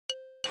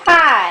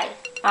Hi,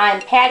 I'm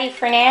Patty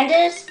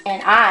Fernandez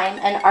and I'm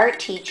an art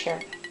teacher.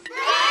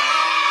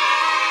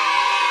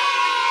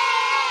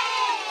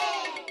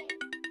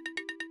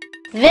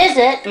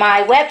 Visit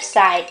my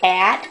website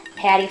at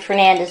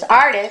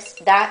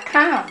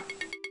pattyfernandezartist.com.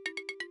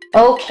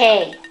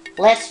 Okay,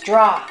 let's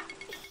draw.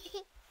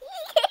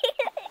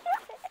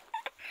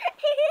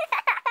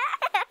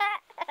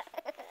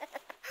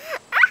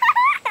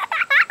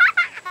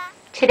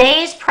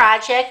 Today's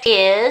project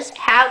is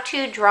how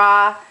to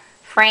draw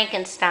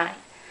Frankenstein.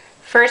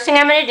 First thing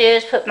I'm going to do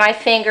is put my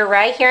finger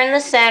right here in the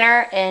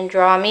center and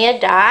draw me a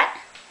dot.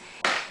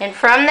 And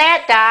from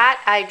that dot,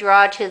 I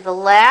draw to the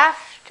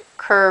left,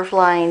 curved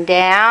line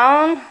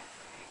down,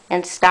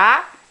 and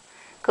stop.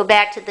 Go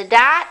back to the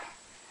dot,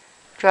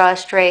 draw a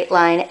straight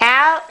line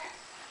out,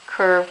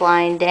 curved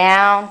line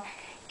down,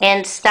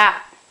 and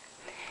stop.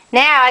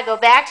 Now I go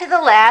back to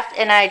the left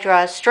and I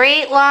draw a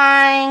straight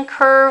line,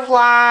 curved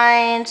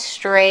line,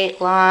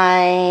 straight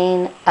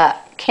line,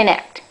 up,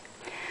 connect.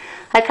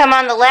 I come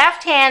on the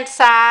left hand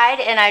side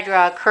and I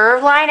draw a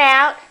curved line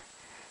out,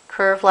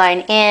 curved line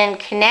in,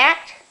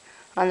 connect.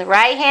 On the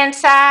right hand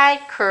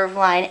side, curved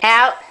line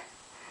out,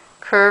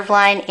 curved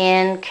line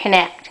in,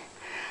 connect.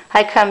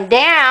 I come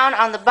down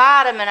on the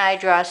bottom and I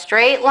draw a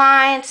straight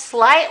line,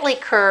 slightly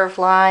curved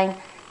line,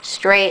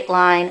 straight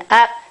line,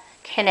 up,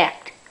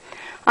 connect.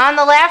 On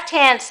the left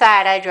hand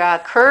side, I draw a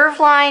curved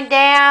line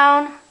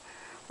down,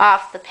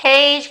 off the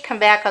page, come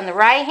back on the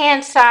right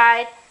hand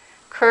side,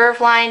 curved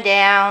line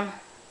down,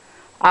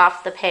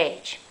 off the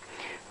page.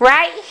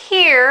 Right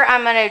here,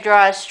 I'm going to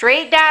draw a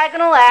straight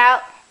diagonal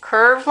out,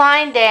 curved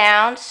line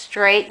down,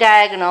 straight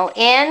diagonal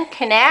in,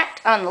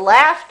 connect on the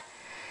left,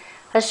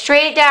 a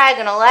straight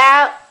diagonal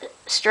out,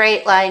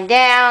 straight line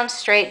down,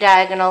 straight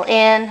diagonal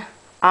in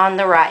on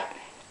the right.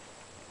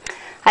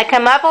 I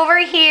come up over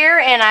here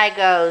and I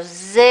go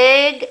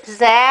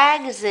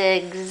zig-zag,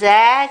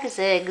 zig-zag,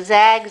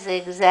 zig-zag,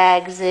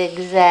 zig-zag,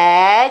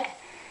 zig-zag,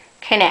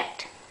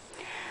 connect.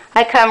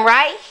 I come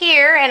right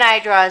here and I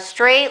draw a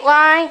straight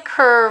line,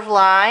 curved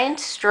line,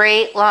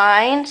 straight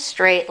line,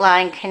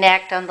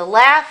 connect on the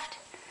left.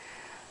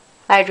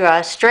 I draw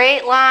a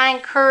straight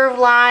line, curved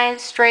line,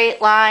 straight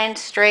line,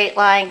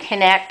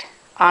 connect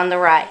on the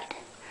right.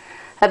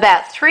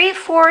 About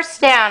 3/4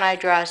 down, I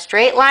draw a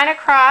straight line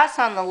across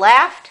on the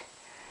left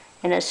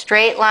and a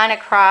straight line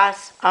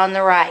across on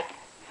the right.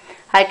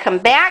 I come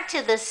back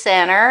to the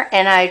center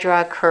and I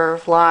draw a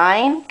curved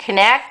line,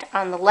 connect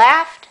on the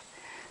left,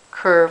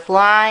 curved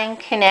line,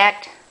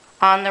 connect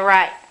on the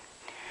right.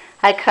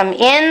 I come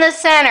in the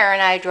center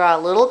and I draw a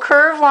little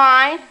curved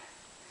line,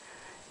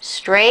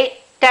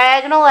 straight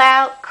diagonal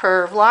out,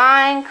 curved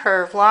line,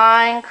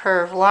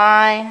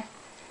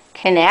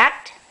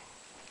 connect.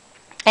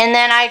 And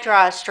then I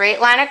draw a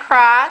straight line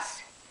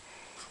across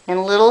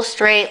and little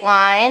straight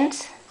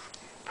lines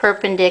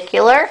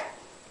perpendicular,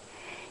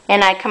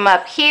 and I come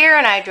up here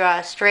and I draw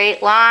a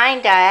straight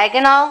line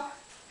diagonal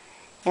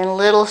and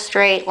little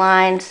straight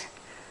lines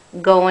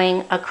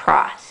going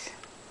across.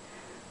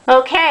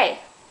 Okay,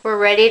 we're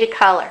ready to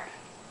color.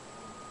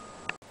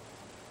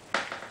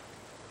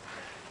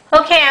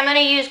 Okay, I'm going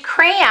to use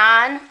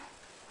crayon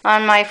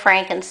on my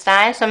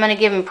Frankenstein, so I'm going to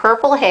give him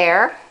purple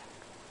hair,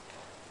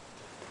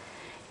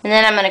 and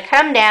then I'm going to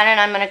come down and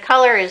I'm going to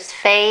color his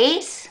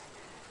face,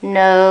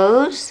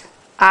 nose,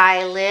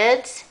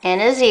 eyelids, and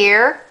his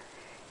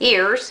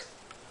ears,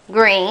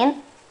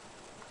 green,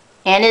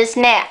 and his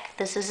neck.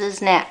 This is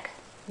his neck,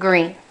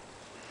 green.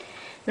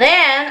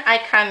 Then I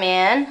come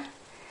in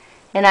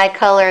and I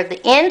color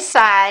the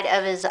inside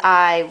of his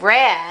eye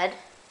red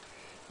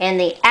and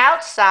the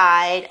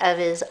outside of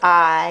his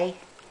eye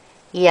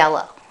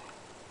yellow.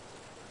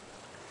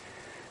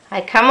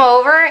 I come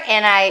over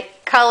and I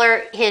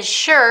color his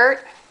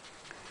shirt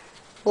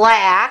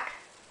black,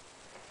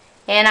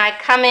 and I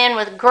come in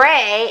with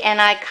gray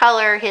and I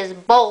color his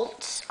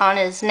bolts on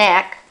his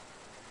neck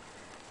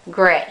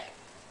gray.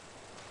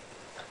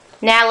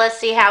 Now let's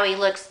see how he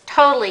looks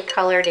totally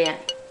colored in.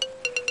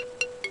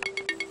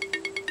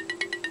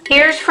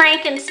 Here's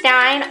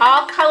Frankenstein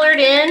all colored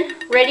in,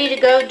 ready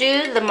to go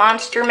do the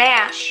monster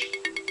mash.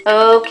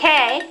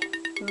 Okay,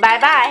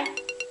 bye-bye.